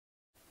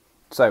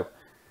So,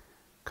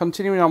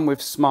 continuing on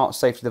with smart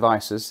safety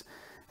devices,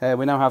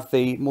 we now have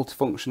the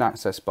Multifunction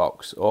Access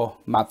Box, or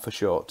MAB for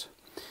short.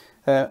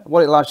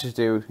 What it allows you to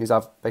do is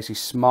have basically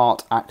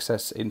smart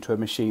access into a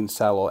machine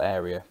cell or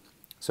area.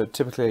 So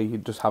typically you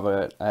just have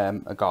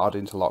a guard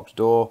interlocked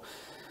door,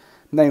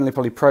 namely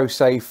probably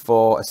ProSafe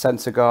or a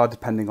sensor guard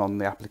depending on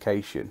the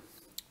application.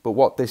 But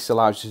what this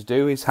allows you to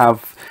do is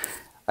have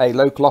a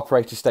local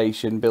operator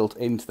station built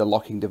into the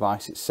locking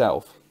device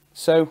itself.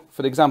 So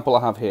for the example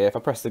I have here, if I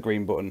press the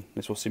green button,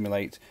 this will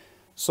simulate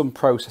some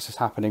processes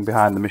happening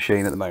behind the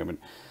machine at the moment.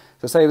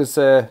 So say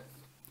there's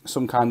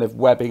some kind of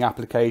webbing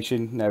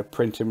application,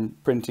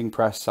 printing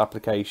press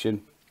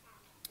application.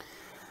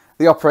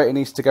 The operator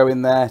needs to go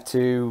in there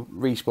to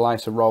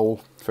resplice a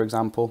roll, for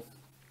example.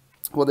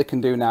 What they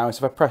can do now is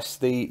if I press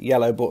the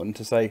yellow button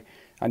to say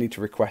I need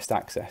to request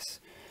access.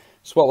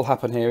 So what will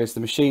happen here is the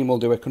machine will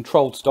do a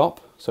controlled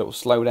stop, so it will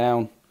slow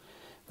down.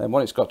 Then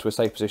when it's got to a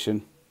safe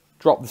position,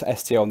 drop the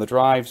STO on the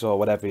drives or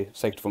whatever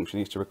safety function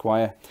needs to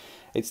require.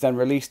 It's then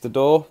released the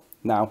door.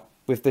 Now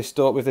with this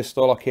door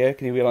lock here,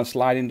 can you be on a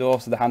sliding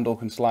door so the handle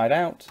can slide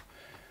out?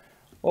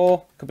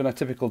 Or it could be on a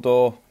typical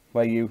door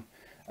where you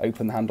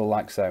open the handle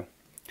like so.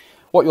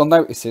 What you'll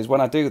notice is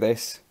when I do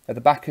this, at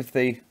the back of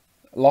the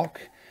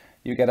lock,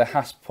 you get a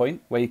hasp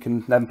point where you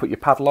can then put your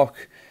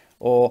padlock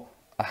or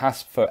a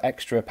hasp for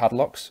extra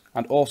padlocks,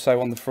 and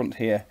also on the front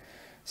here.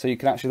 So you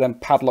can actually then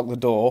padlock the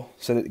door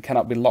so that it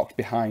cannot be locked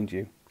behind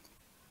you.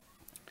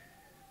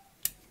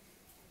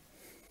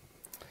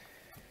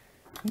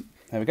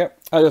 There we go.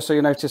 Also,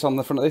 you'll notice on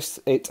the front of this,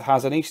 it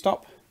has an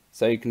e-stop,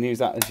 so you can use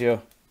that as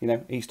your,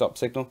 e-stop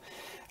signal.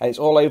 And it's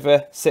all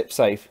over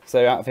sipsafe.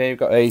 So out of here, you've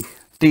got a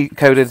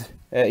decoded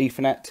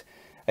Ethernet.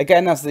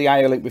 Again, as the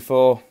IO link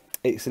before,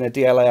 it's in a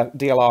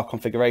DLR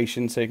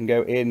configuration, so you can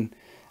go in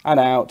and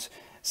out.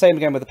 Same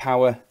again with the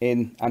power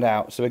in and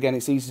out. So again,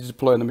 it's easy to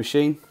deploy on the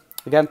machine.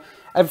 Again,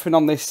 everything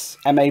on this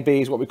MAB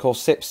is what we call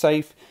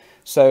sipsafe.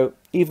 So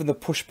even the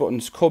push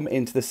buttons come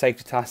into the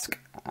safety task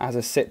as a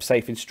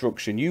sipsafe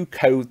instruction. You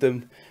code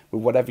them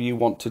with whatever you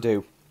want to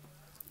do.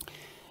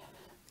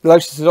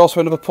 There's also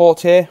another port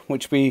here,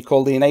 which we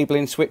call the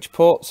enabling switch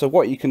port. So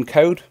what you can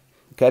code,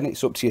 again,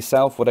 it's up to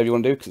yourself, whatever you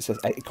want to do, because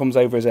it comes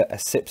over as a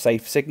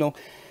sipsafe signal.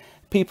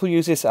 People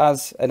use this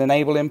as an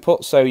enable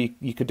input, so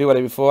you could do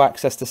whatever before,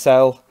 access to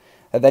cell,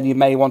 and then you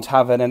may want to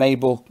have an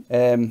enable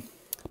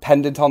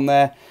pendant on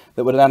there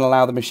that would then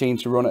allow the machine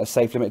to run at a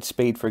safe limited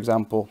speed, for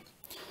example.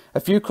 A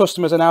few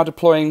customers are now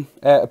deploying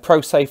a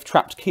ProSafe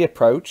trapped key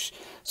approach,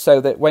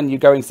 so that when you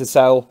go into the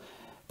cell,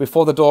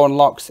 before the door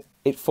unlocks,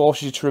 it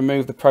forces you to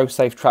remove the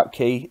ProSafe trap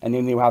key, and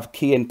then you have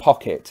key in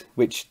pocket,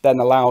 which then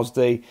allows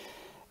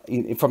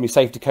from your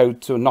safety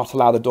code to not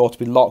allow the door to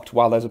be locked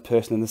while there's a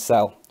person in the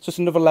cell. It's just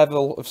another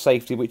level of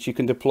safety which you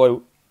can deploy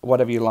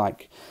whatever you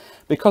like.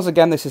 Because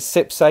again, this is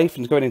sipsafe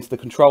and going into the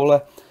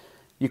controller,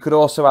 you could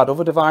also add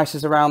other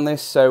devices around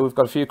this. So we've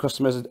got a few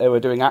customers who are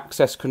doing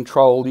access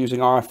control using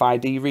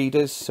RFID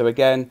readers. So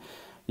again,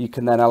 you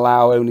can then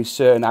allow only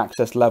certain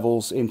access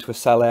levels into a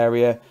cell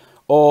area,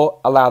 or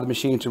allow the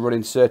machine to run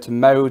in certain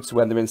modes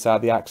when they're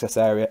inside the access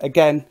area.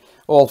 Again,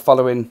 all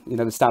following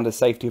the standard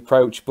safety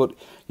approach, but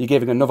you're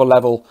giving another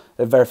level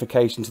of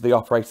verification to the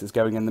operator that's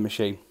going in the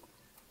machine.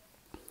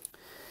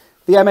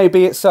 The MAB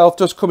itself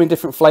does come in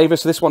different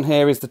flavours. So this one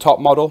here is the top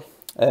model.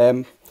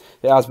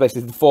 It has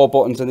basically the 4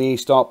 buttons and the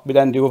e-stop. We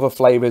then do other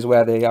flavours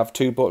where they have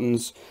 2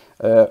 buttons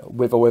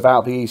with or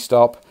without the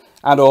e-stop,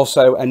 and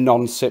also a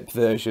non-SIP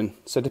version.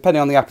 So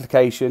depending on the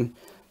application,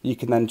 you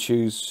can then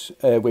choose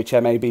which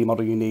MAB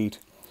model you need.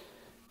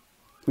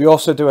 We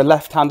also do a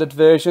left-handed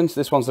version. So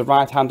this one's the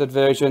right-handed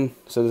version.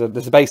 So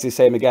there's basically the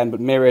same again,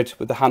 but mirrored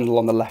with the handle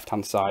on the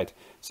left-hand side.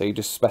 So you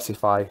just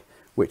specify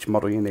which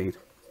model you need.